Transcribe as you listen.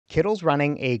Kittl's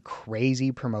running a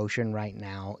crazy promotion right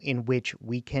now in which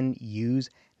we can use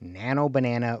Nano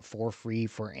Banana for free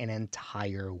for an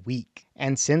entire week.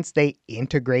 And since they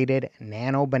integrated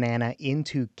Nano Banana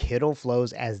into Kittl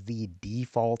Flows as the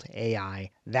default AI,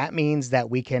 that means that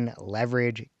we can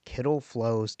leverage Kittl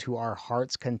Flows to our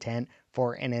heart's content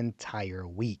for an entire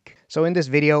week. So in this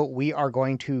video, we are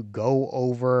going to go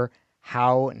over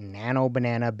how Nano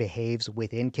Banana behaves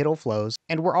within Kittl Flows,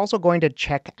 and we're also going to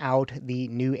check out the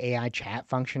new AI chat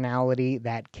functionality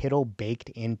that Kittl baked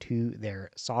into their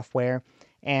software.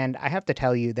 And I have to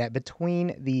tell you that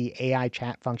between the AI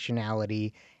chat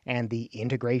functionality and the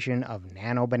integration of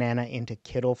Nano Banana into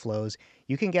Kittl Flows,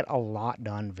 you can get a lot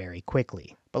done very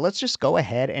quickly. But let's just go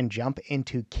ahead and jump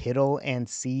into Kittl and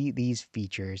see these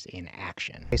features in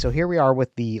action. Okay, so here we are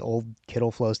with the old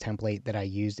Kittl Flows template that I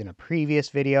used in a previous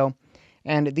video.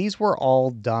 And these were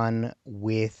all done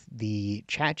with the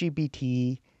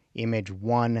ChatGPT Image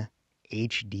 1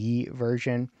 HD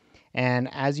version. And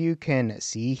as you can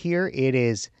see here, it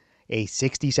is a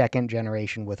 60-second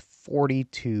generation with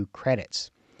 42 credits.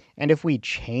 And if we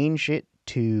change it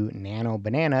to Nano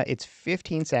Banana, it's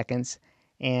 15 seconds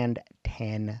and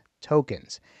 10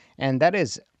 tokens. And that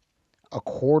is a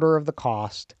quarter of the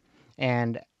cost.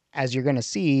 And as you're going to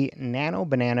see, Nano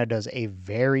Banana does a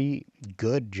very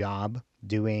good job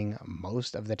doing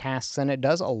most of the tasks, and it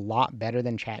does a lot better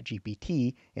than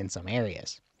ChatGPT in some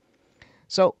areas.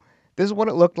 So this is what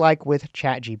it looked like with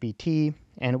ChatGPT,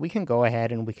 and we can go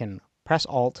ahead and we can press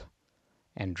Alt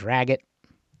and drag it.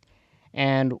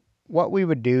 And what we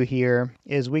would do here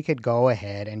is we could go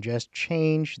ahead and just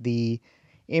change the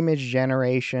image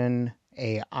generation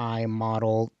AI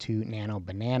model to Nano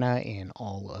Banana in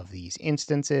all of these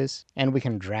instances, and we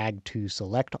can drag to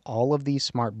select all of these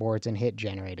smartboards and hit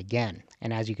generate again.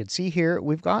 And as you can see here,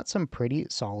 we've got some pretty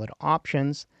solid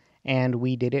options, and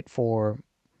we did it for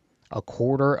a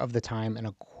quarter of the time and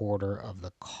a quarter of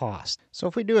the cost. So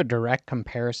if we do a direct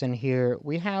comparison here,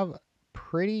 we have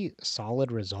pretty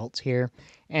solid results here.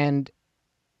 And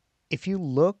if you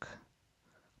look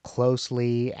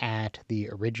closely at the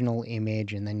original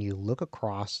image and then you look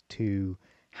across to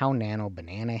how Nano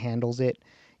Banana handles it,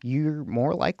 you're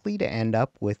more likely to end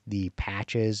up with the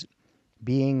patches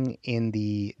being in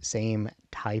the same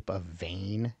type of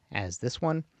vein as this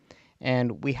one.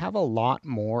 And we have a lot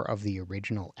more of the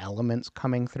original elements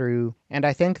coming through. And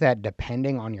I think that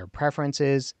depending on your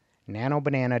preferences, Nano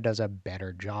Banana does a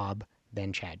better job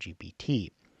than ChatGPT,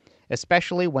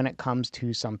 especially when it comes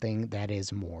to something that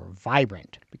is more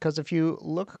vibrant. Because if you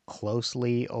look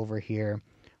closely over here,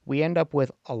 we end up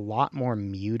with a lot more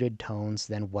muted tones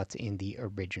than what's in the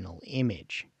original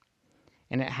image.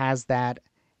 And it has that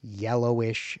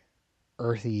yellowish,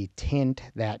 earthy tint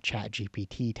that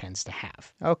ChatGPT tends to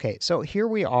have. Okay, so here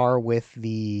we are with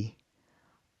the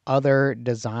other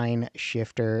design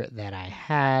shifter that I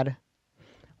had,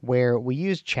 where we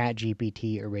used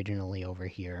ChatGPT originally over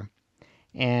here.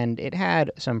 And it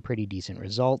had some pretty decent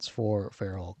results for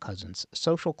Feral Cousins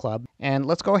Social Club. And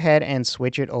let's go ahead and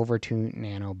switch it over to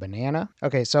Nano Banana.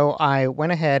 Okay, so I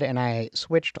went ahead and I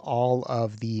switched all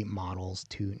of the models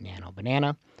to Nano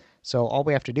Banana. So all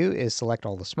we have to do is select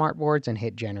all the smartboards and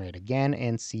hit generate again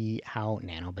and see how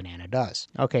Nano Banana does.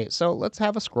 Okay, so let's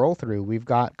have a scroll through. We've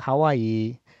got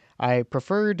Kawaii. I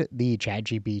preferred the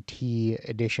ChatGPT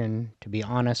edition, to be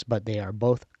honest, but they are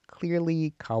both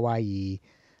clearly Kawaii.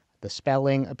 The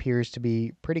spelling appears to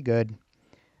be pretty good.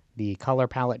 The color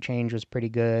palette change was pretty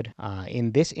good.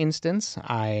 In this instance,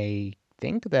 I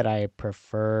think that I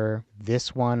prefer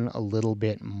this one a little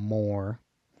bit more,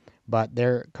 but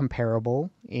they're comparable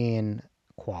in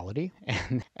quality.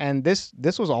 And this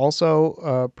was also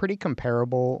a pretty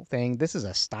comparable thing. This is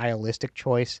a stylistic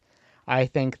choice. I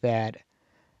think that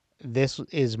this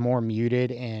is more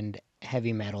muted and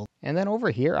heavy metal. And then over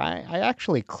here, I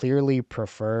actually clearly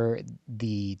prefer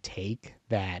the take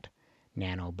that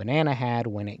Nano Banana had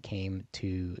when it came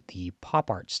to the pop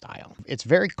art style. It's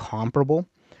very comparable,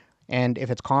 and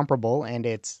if it's comparable and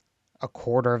it's a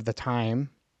quarter of the time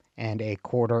and a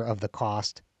quarter of the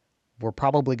cost, we're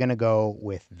probably going to go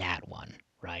with that one,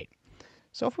 right?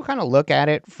 So if we kind of look at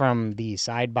it from the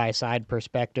side-by-side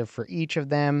perspective for each of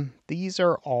them, these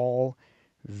are all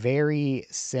very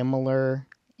similar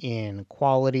in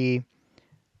quality,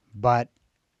 but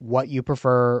what you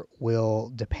prefer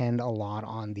will depend a lot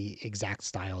on the exact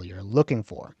style you're looking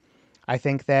for. I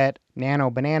think that Nano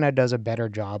Banana does a better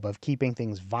job of keeping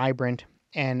things vibrant,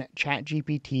 and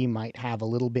ChatGPT might have a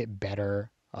little bit better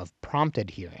of prompt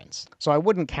adherence. So I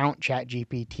wouldn't count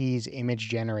ChatGPT's image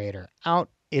generator out.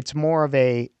 It's more of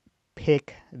a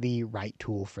pick the right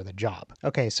tool for the job.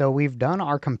 Okay, so we've done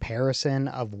our comparison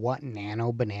of what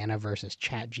Nano Banana versus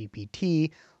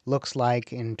ChatGPT looks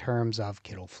like in terms of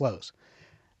Kittl Flows.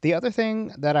 The other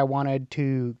thing that I wanted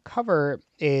to cover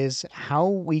is how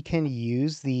we can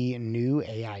use the new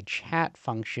AI chat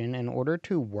function in order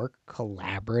to work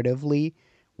collaboratively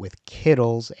with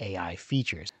Kittl's AI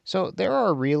features. So there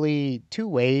are really two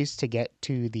ways to get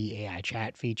to the AI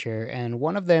chat feature, and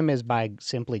one of them is by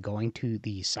simply going to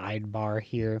the sidebar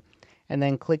here and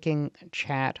then clicking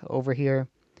chat over here,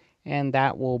 and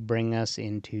that will bring us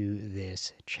into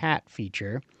this chat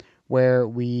feature where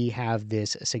we have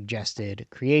this suggested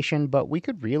creation, but we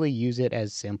could really use it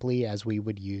as simply as we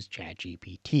would use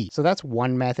ChatGPT. So that's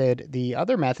one method. The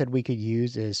other method we could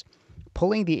use is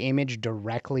pulling the image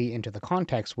directly into the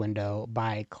context window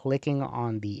by clicking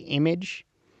on the image.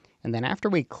 And then after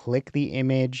we click the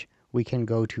image, we can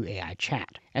go to AI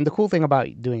chat. And the cool thing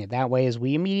about doing it that way is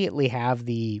we immediately have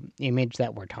the image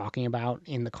that we're talking about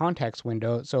in the context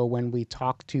window. So when we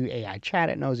talk to AI chat,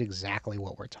 it knows exactly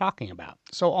what we're talking about.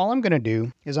 So all I'm going to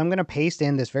do is I'm going to paste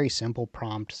in this very simple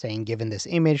prompt saying, given this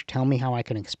image, tell me how I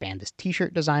can expand this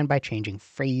t-shirt design by changing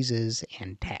phrases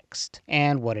and text.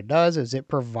 And what it does is it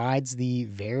provides the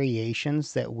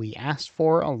variations that we asked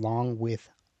for along with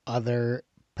other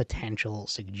potential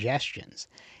suggestions.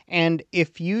 And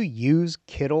if you use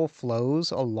Kittl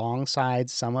Flows alongside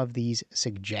some of these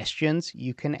suggestions,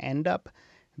 you can end up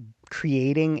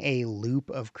creating a loop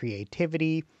of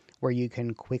creativity where you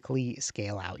can quickly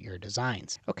scale out your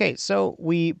designs. Okay, so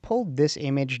we pulled this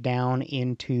image down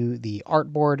into the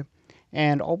artboard,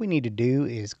 and all we need to do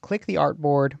is click the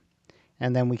artboard,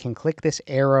 and then we can click this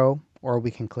arrow, or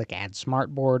we can click Add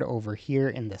Smartboard over here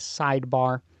in the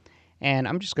sidebar. And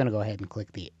I'm just going to go ahead and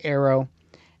click the arrow.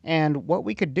 And what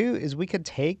we could do is we could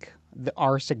take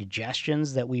our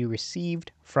suggestions that we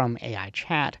received from AI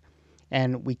chat,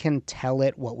 and we can tell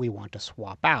it what we want to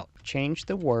swap out. Change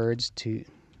the words to,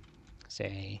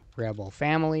 say, Rebel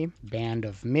Family, Band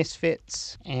of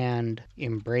Misfits, and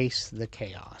Embrace the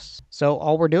Chaos. So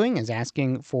all we're doing is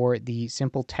asking for the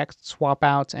simple text swap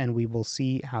outs, and we will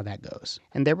see how that goes.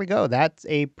 And there we go. That's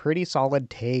a pretty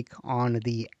solid take on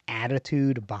the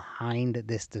attitude behind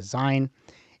this design.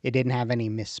 It didn't have any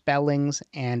misspellings,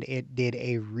 and it did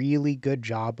a really good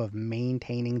job of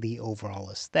maintaining the overall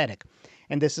aesthetic.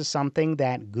 And this is something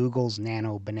that Google's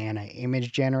Nano Banana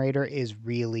image generator is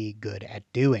really good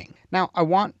at doing. Now, I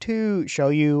want to show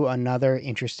you another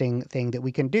interesting thing that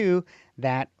we can do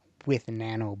that with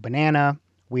Nano Banana,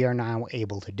 we are now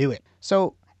able to do it.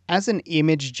 So as an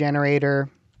image generator,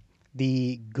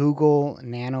 the Google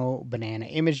Nano Banana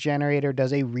image generator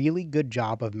does a really good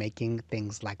job of making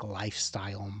things like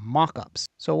lifestyle mockups.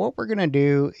 So what we're going to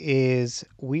do is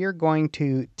we are going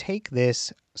to take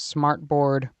this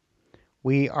smartboard,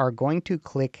 we are going to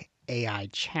click AI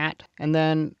chat, and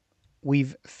then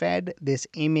we've fed this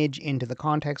image into the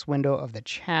context window of the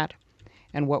chat.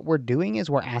 And what we're doing is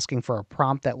we're asking for a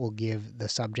prompt that will give the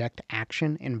subject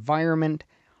action, environment,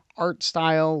 art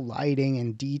style, lighting,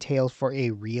 and details for a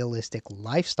realistic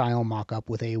lifestyle mock-up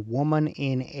with a woman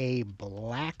in a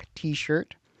black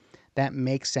t-shirt that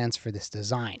makes sense for this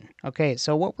design. Okay,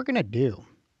 so what we're going to do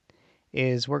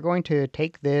is we're going to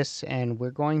take this and we're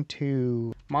going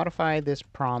to modify this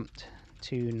prompt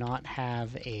to not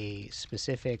have a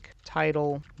specific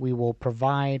title. We will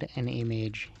provide an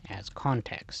image as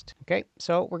context. Okay,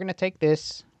 so we're going to take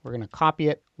this, we're going to copy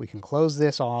it, we can close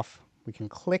this off, we can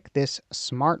click this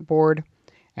smartboard,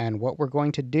 and what we're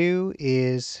going to do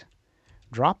is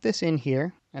drop this in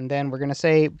here, and then we're going to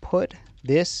say put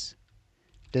this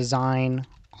design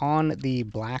on the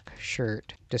black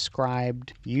shirt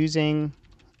described using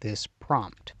this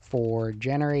prompt for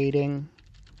generating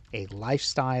a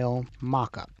lifestyle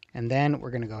mockup. And then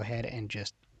we're going to go ahead and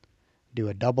just do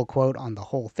a double quote on the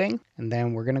whole thing. And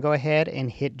then we're going to go ahead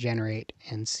and hit generate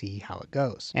and see how it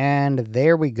goes. And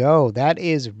there we go. That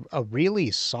is a really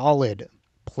solid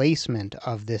placement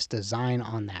of this design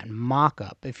on that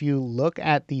mockup. If you look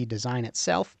at the design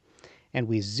itself and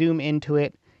we zoom into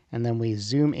it, and then we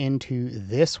zoom into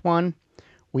this one,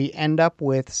 we end up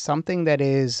with something that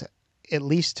is, at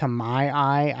least to my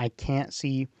eye, I can't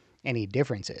see any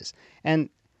differences. And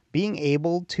being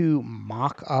able to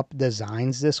mock up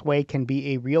designs this way can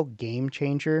be a real game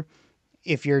changer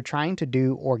if you're trying to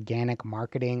do organic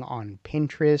marketing on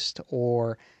Pinterest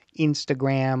or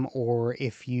Instagram, or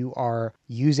if you are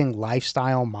using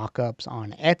lifestyle mockups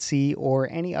on Etsy or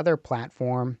any other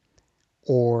platform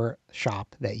or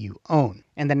shop that you own.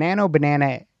 And the Nano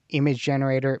Banana image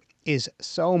generator is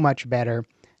so much better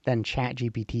than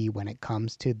ChatGPT when it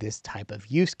comes to this type of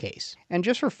use case. And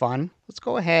just for fun, let's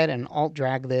go ahead and alt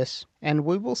drag this and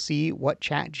we will see what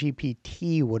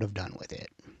ChatGPT would have done with it.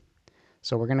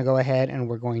 So we're going to go ahead and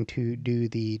we're going to do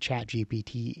the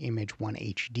ChatGPT Image 1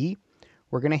 HD.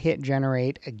 We're going to hit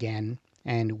generate again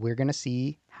and we're going to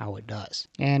see how it does.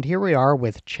 And here we are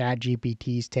with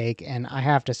ChatGPT's take, and I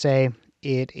have to say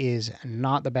it is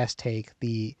not the best take.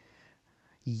 The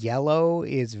yellow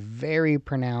is very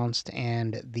pronounced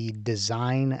and the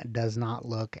design does not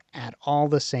look at all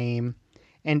the same.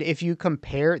 And if you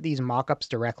compare these mockups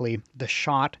directly, the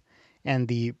shot and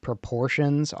the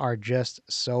proportions are just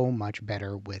so much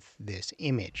better with this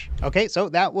image. Okay, so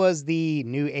that was the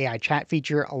new AI chat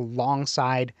feature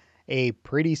alongside a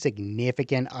pretty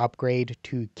significant upgrade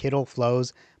to Kittl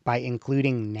Flows by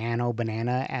including Nano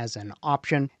Banana as an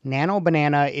option. Nano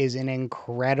Banana is an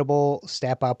incredible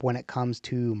step up when it comes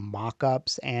to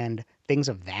mockups and things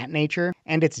of that nature,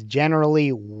 and it's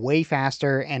generally way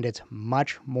faster and it's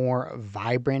much more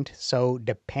vibrant. So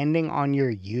depending on your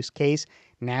use case,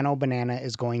 Nano Banana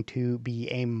is going to be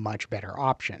a much better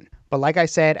option. But like I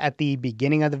said at the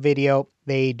beginning of the video,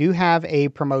 they do have a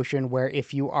promotion where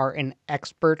if you are an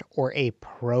expert or a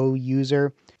pro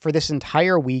user, for this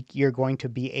entire week, you're going to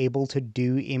be able to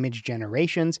do image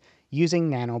generations using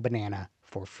Nano Banana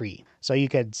for free. So you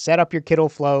could set up your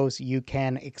Kittl Flows, you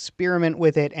can experiment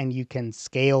with it, and you can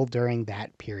scale during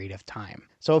that period of time.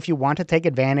 So if you want to take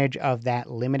advantage of that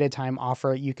limited time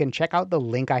offer, you can check out the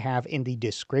link I have in the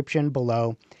description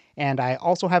below. And I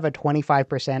also have a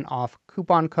 25% off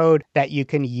coupon code that you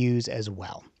can use as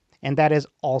well. And that is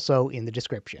also in the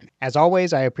description. As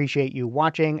always, I appreciate you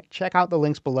watching. Check out the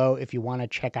links below if you want to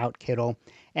check out Kittl.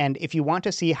 And if you want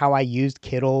to see how I used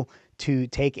Kittl to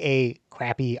take a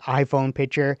crappy iPhone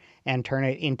picture and turn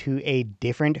it into a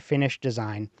different finished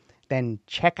design, then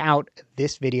check out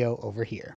this video over here.